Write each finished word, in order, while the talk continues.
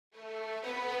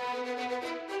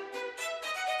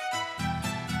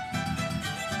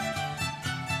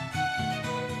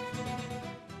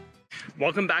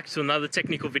Welcome back to another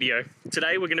technical video.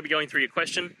 Today we're going to be going through your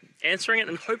question, answering it,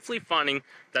 and hopefully finding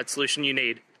that solution you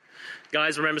need.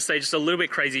 Guys, remember, stay just a little bit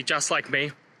crazy, just like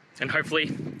me, and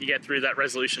hopefully you get through that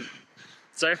resolution.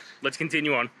 So let's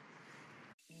continue on.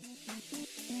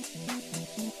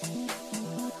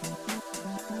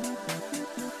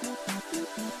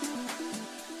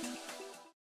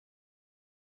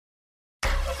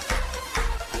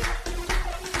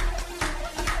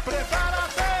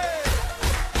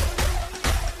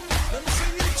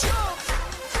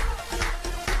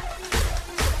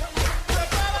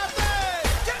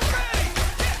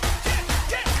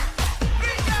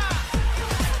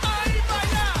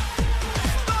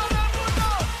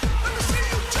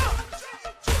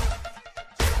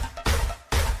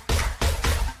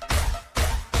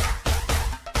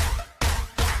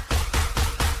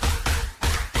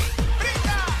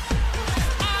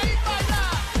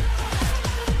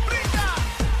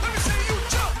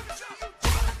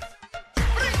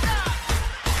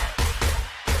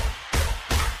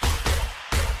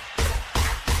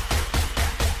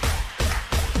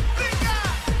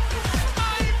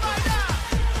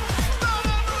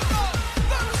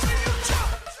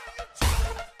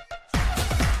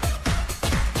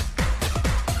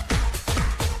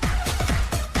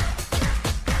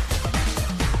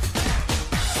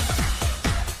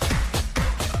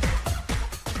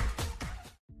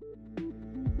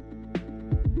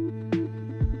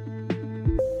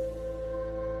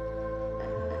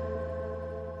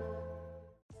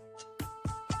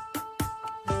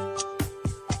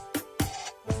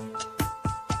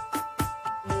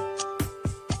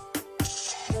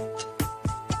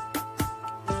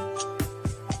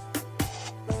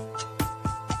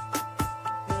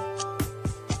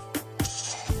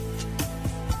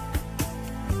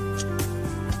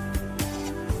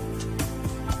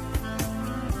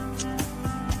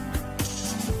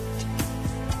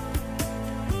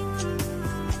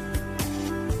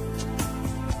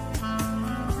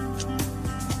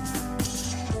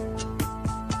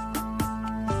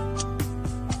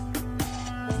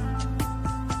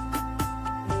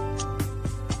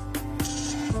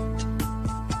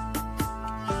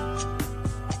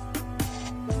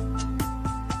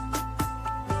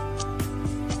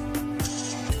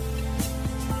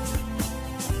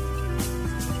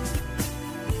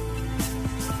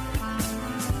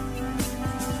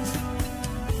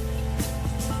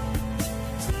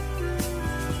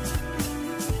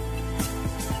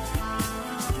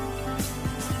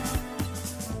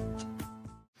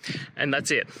 And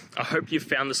that's it. I hope you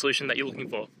found the solution that you're looking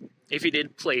for. If you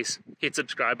did, please hit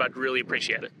subscribe. I'd really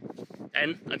appreciate it.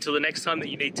 And until the next time that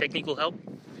you need technical help,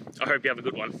 I hope you have a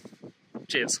good one.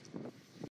 Cheers.